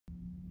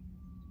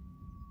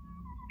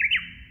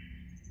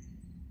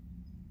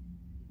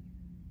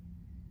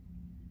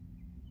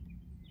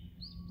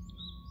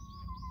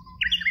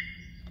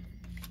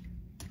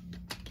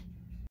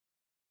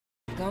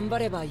頑張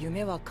れば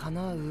夢は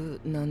叶う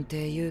なん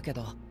て言うけ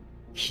ど、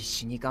必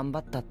死に頑張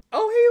った。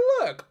Oh,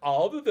 hey, look!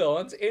 All the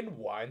villains in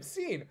one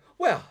scene.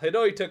 Well, it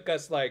only took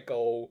us like,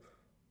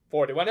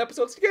 41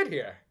 episodes to get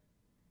here.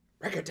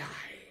 Record time.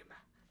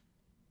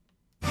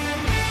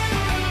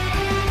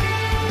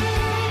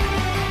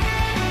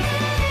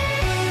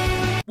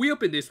 We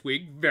opened this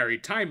week very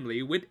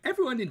timely with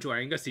everyone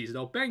enjoying a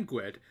seasonal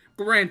banquet.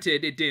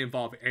 Granted, it didn't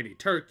involve any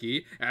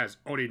turkey, as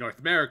only North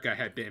America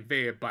had been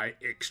invaded by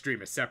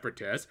extremist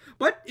separatists,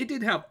 but it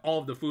did have all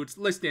of the foods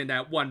listed in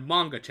that one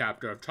manga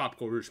chapter of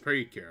Tropical Rouge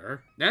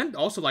Precure. And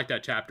also like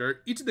that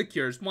chapter, each of the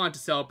cures wanted to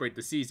celebrate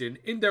the season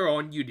in their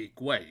own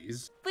unique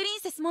ways.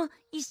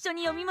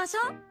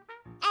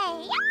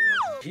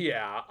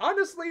 Yeah,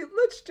 honestly,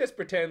 let's just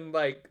pretend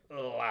like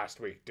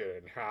last week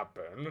didn't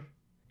happen.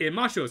 In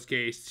Mashiro's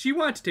case, she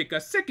wanted to take a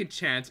second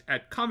chance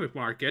at Comic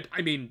Market,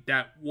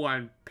 that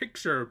one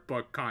picture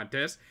book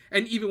contest,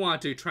 and even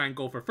wanted to try and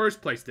go for first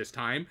place this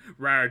time,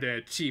 rather than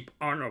a cheap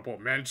honorable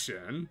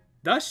mention.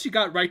 Thus, she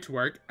got right to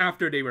work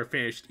after they were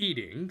finished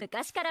eating.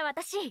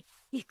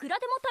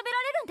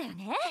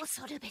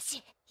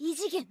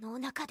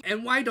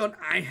 And why don't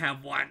I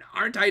have one?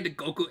 Aren't I the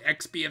Goku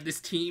XP of this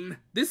team?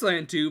 This led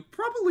into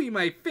probably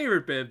my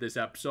favorite bit of this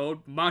episode,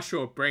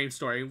 Mashiro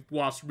brainstorming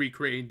whilst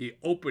recreating the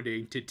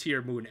opening to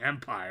Tier Moon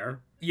Empire.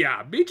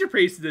 Yeah, major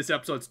praise to this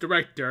episode's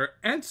director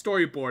and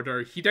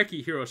storyboarder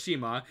Hideki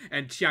Hiroshima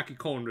and Chiaki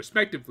Kon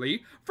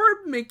respectively for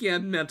making a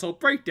mental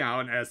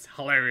breakdown as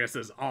hilarious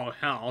as all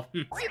hell.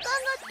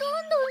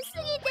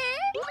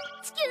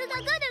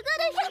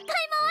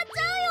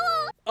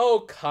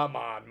 Oh, come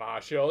on,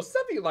 Mashiro.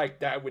 Something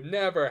like that would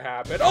never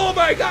happen. Oh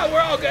my god,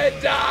 we're all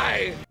gonna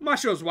die!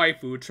 Mashiro's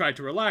waifu tried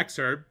to relax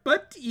her,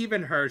 but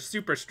even her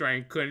super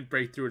strength couldn't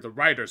break through the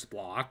writer's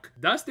block.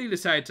 Thus, they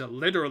decided to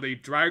literally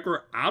drag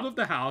her out of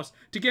the house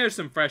to get her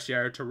some fresh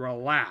air to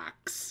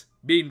relax.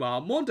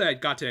 Meanwhile, Monda had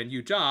gotten a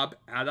new job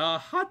at a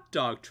hot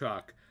dog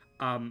truck.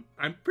 I'm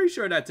pretty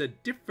sure that's a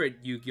different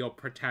Yu-Gi-Oh!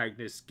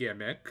 Protagonist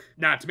gimmick.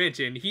 Not to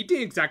mention, he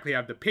didn't exactly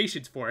have the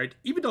patience for it,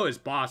 even though his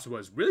boss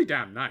was really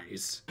damn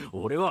nice.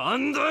 Well,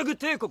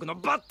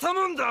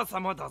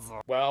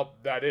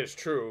 that is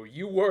true.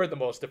 You were the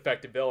most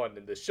effective villain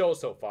in the show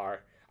so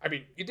far. You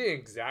didn't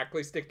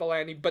exactly stick the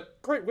landing,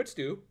 but great wits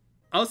do.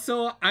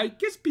 Also, I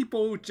guess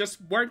people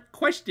just weren't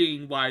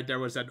questioning why there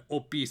was an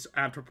obese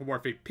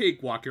anthropomorphic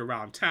pig walking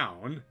around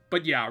town.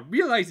 But yeah,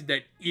 realizing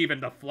that even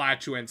the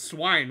flatulent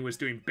swine was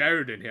doing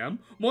better than him,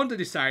 Monda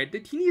decided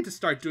that he needed to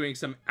start doing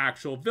some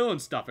actual villain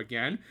stuff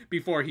again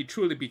before he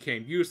truly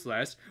became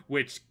useless,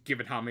 which,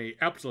 given how many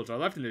episodes are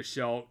left in this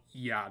show,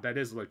 yeah, that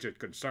is a legit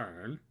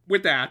concern.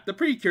 With that, the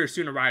Precure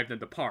soon arrived in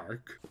the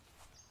park.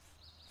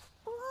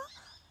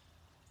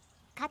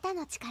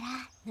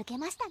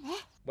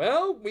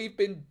 Well, we've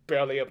been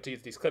barely able to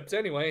use these clips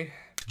anyway.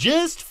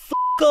 Just f***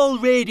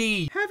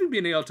 already! Having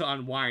been able to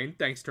unwind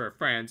thanks to her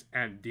friends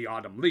and the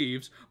autumn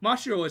leaves,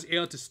 Mashiro was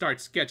able to start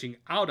sketching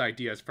out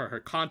ideas for her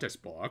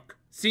contest book.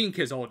 Seeing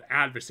his old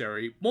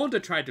adversary,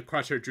 Monda tried to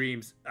crush her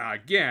dreams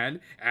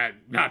again, and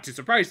not too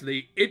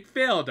surprisingly, it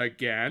failed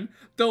again,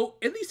 though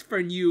at least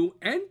for new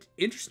and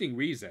interesting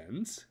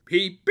reasons.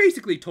 He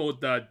basically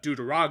told the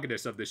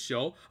deuterogonist of the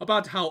show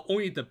about how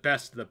only the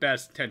best of the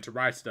best tend to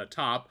rise to the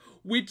top,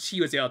 which he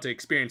was able to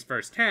experience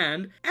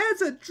firsthand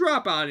as a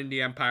dropout in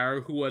the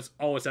Empire who was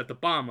always at the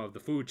bottom of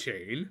the food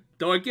chain.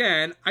 Though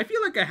again, I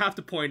feel like I have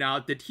to point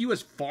out that he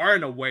was far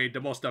and away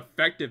the most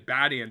effective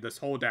baddie in this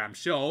whole damn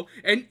show,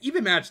 and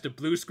even managed to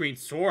blue screen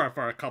Sora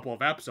for a couple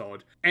of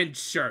episodes. And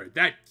sure,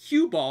 that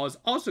cue ball is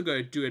also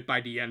going to do it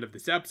by the end of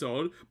this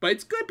episode, but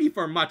it's going to be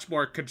for much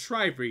more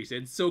contrived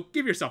reasons, so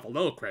give yourself a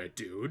little credit,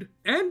 dude.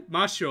 And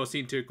Mashiro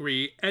seemed to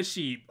agree, as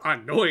she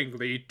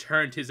unknowingly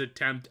turned his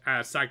attempt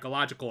at a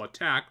psychological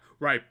attack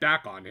right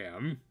back on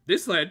him.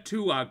 This led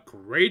to a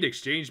great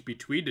exchange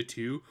between the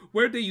two,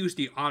 where they used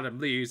the autumn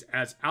leaves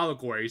as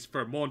allegories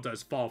for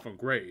Monda's fall from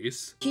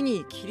grace.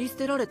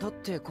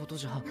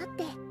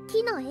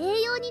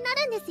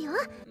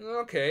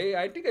 Okay,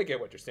 I think I get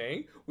what you're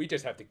saying. We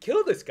just have to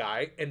kill this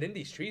guy, and then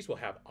these trees will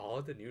have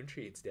all the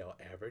nutrients they'll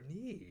ever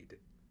need.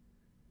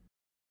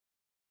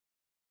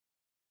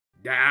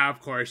 Yeah, of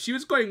course, she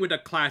was going with a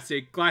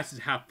classic glasses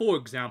half full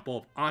example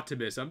of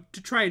optimism to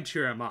try and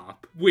cheer him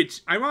up,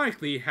 which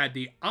ironically had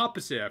the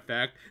opposite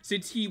effect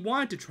since he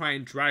wanted to try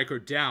and drag her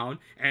down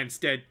and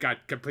instead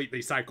got completely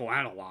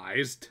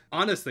psychoanalyzed.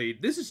 Honestly,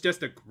 this is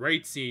just a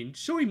great scene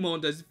showing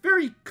Monda's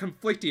very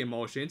conflicting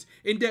emotions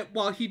in that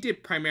while he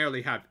did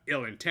primarily have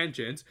ill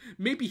intentions,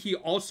 maybe he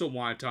also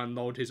wanted to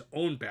unload his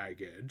own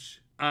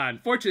baggage.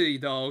 Unfortunately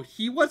though,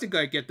 he wasn't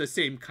going to get the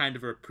same kind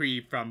of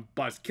reprieve from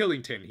Buzz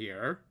Killington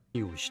here.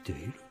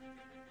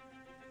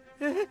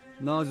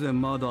 なぜ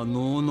まだ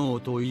のうの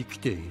うと生き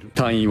ている。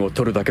単位を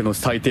取るだけの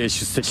最低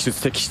出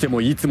席して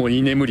もいつも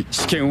居眠り。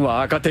試験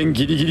は赤点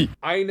ギリギリ。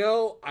I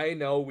know,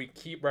 we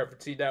keep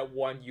referencing that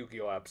one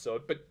Yu-Gi-Oh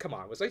episode, but come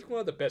on, it was like one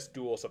of the best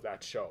duels of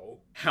that show.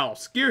 Hell,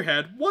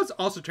 Spearhead was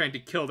also trying to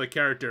kill the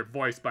character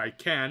voiced by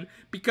Ken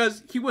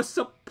because he was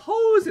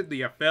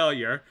supposedly a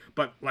failure,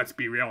 but let's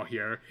be real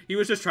here, he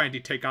was just trying to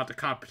take out the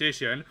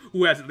competition,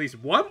 who has at least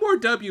one more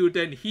W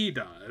than he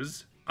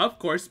does. Of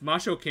course,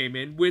 Mashiro came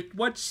in with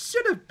what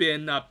should have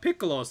been a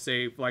Piccolo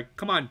save, like,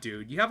 come on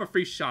dude, you have a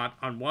free shot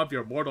on one of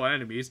your mortal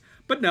enemies,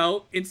 but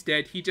no,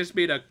 instead he just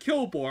made a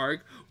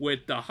Killborg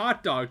with the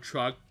hot dog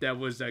truck that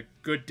was a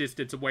good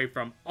distance away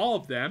from all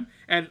of them,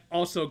 and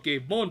also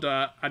gave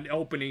Monda an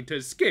opening to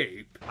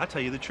escape. I'll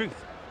tell you the truth,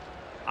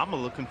 I'm a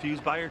little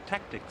confused by your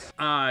tactics.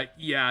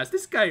 Yeah, is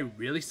this guy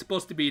really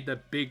supposed to be the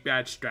big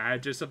bad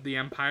strategist of the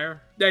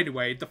Empire?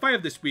 Anyway, the fight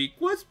of this week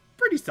was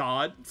pretty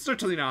solid,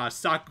 certainly not a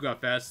Sakuga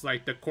fest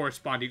like the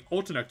corresponding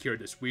Ultima Cure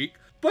this week,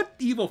 but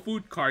the Evil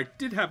Food card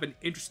did have an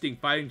interesting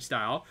fighting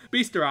style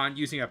based around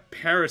using a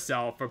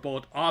Paracel for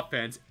both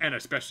offense and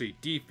especially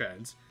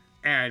defense.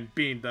 And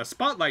being the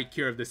spotlight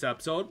cure of this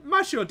episode,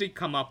 Mashiro did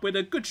come up with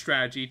a good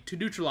strategy to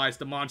neutralize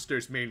the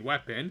monster's main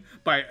weapon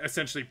by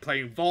essentially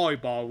playing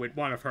volleyball with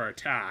one of her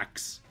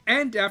attacks.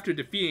 And after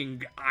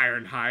defeating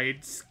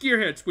Ironhide,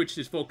 Spearhead switched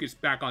his focus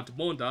back onto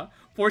Monda,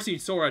 forcing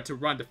Sora to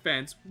run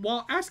defense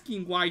while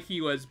asking why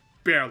he was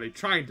barely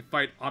trying to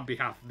fight on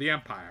behalf of the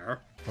Empire.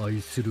 愛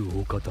する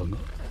お方が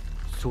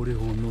それを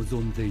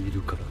望んでい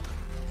るからだ。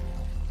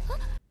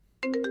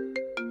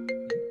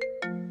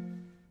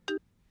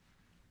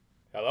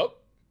Hello?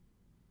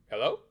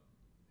 Hello?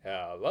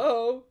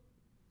 Hello?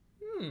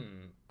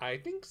 I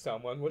think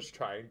someone was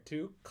trying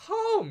to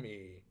call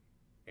me.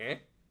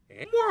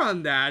 More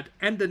on that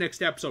and the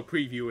next episode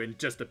preview in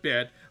just a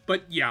bit,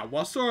 but yeah,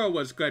 while Sora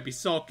was going to be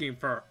sulking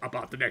for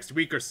about the next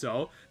week or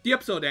so, the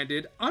episode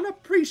ended on a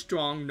pretty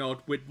strong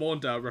note with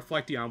Monda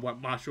reflecting on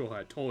what Mashiro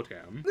had told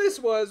him. This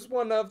was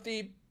one of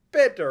the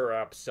better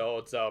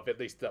episodes of at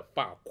least the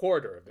final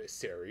quarter of this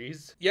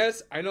series.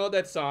 Yes, I know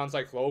that sounds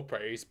like low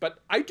praise, but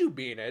I do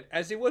mean it,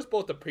 as it was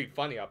both a pretty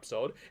funny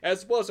episode,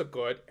 as well as a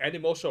good and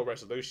emotional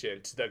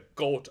resolution to the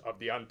GOAT of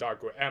the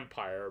Ondargu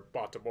Empire,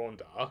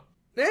 Batamonda.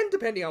 And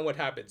depending on what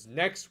happens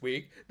next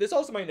week, this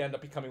also might end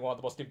up becoming one of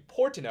the most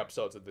important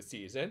episodes of the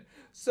season.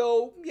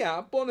 So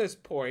yeah, bonus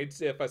points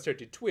if a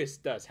certain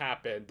twist does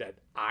happen that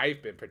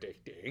I've been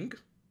predicting.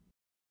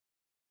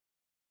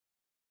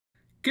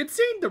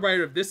 Considering the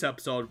writer of this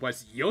episode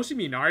was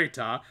Yoshimi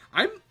Narita,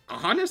 I'm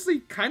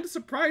honestly kind of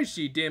surprised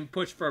she didn't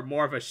push for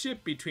more of a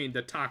ship between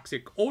the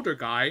toxic older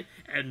guy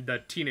and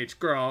the teenage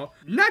girl.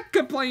 Not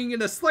complaining in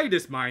the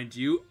slightest, mind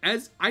you,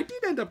 as I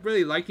did end up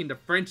really liking the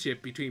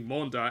friendship between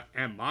Monda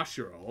and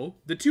Mashiro.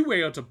 The two were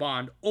able to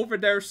bond over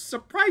their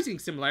surprising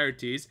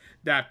similarities,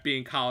 that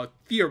being how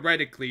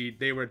theoretically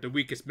they were the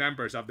weakest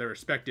members of their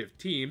respective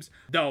teams,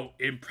 though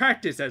in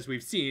practice, as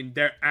we've seen,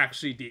 they're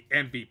actually the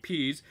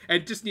MVPs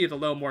and just need a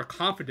little more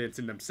confidence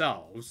in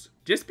themselves.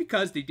 Just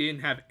because they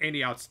didn't have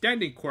any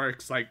outstanding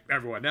quirks like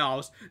everyone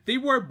else, they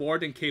were more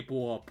than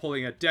capable of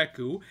pulling a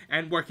Deku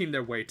and working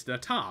their way to the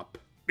top.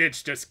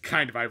 It's just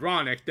kind of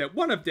ironic that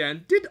one of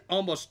them did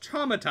almost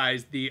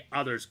traumatize the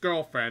other's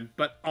girlfriend,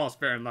 but all's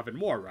fair in love and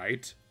war,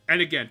 right? And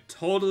again,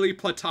 totally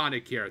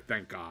platonic here,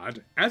 thank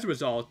God. As a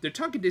result, the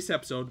talk in this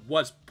episode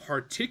was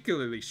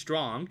particularly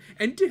strong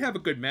and did have a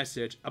good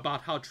message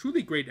about how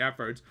truly great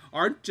efforts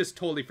aren't just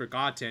totally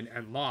forgotten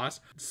and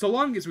lost, so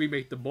long as we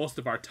make the most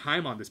of our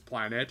time on this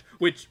planet,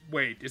 which,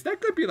 wait, is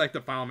that gonna be like the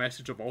final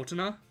message of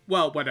Ultima?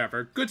 Well,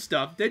 whatever, good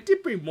stuff that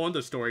did bring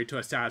Monda's story to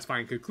a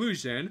satisfying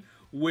conclusion,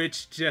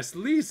 which just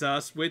leaves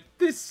us with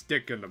this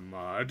stick in the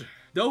mud.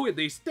 Though at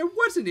least there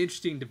was an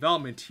interesting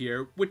development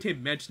here with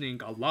him mentioning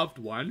a loved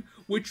one,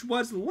 which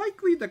was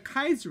likely the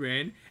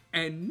Kaiserin,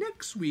 and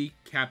next week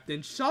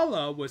Captain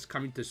Shala was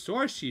coming to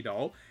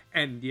Sorashido,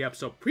 and the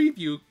episode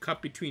preview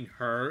cut between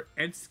her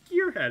and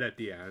Spearhead at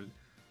the end.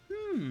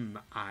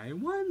 I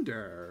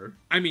wonder.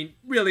 I mean,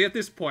 really, at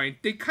this point,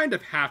 they kind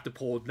of have to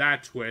pull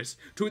that twist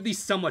to at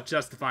least somewhat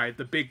justify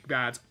the big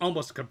bad's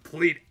almost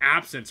complete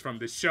absence from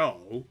the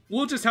show.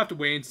 We'll just have to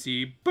wait and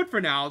see, but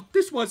for now,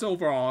 this was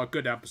overall a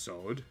good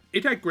episode.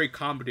 It had great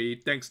comedy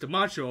thanks to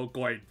Mashiro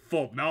going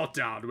full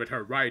meltdown with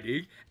her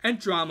writing, and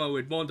drama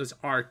with Monda's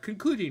arc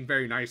concluding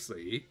very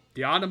nicely.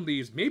 The autumn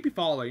leaves may be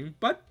falling,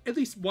 but at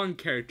least one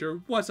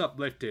character was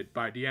uplifted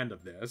by the end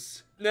of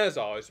this. And as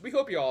always, we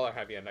hope you all are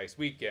having a nice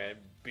weekend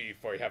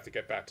before you have to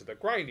get back to the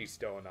grinding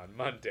stone on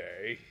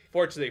Monday.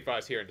 Fortunately for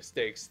us here in the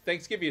States,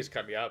 Thanksgiving is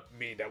coming up,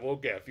 meaning that we'll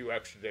get a few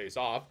extra days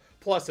off,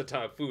 plus a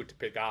ton of food to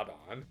pick out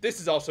on. This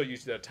is also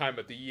usually the time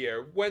of the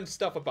year when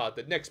stuff about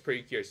the next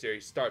Precure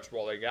series starts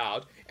rolling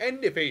out,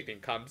 and if anything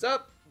comes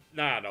up,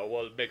 I don't know,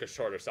 we'll make a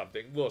short or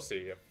something. We'll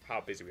see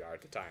how busy we are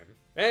at the time.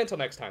 And until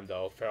next time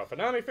though, farewell for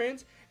now, my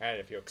friends, and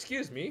if you'll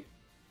excuse me,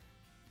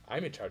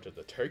 I'm in charge of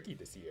the turkey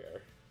this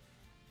year.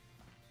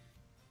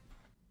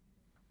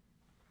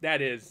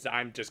 That is,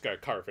 I'm just gonna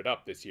carve it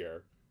up this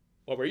year.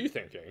 What were you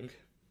thinking?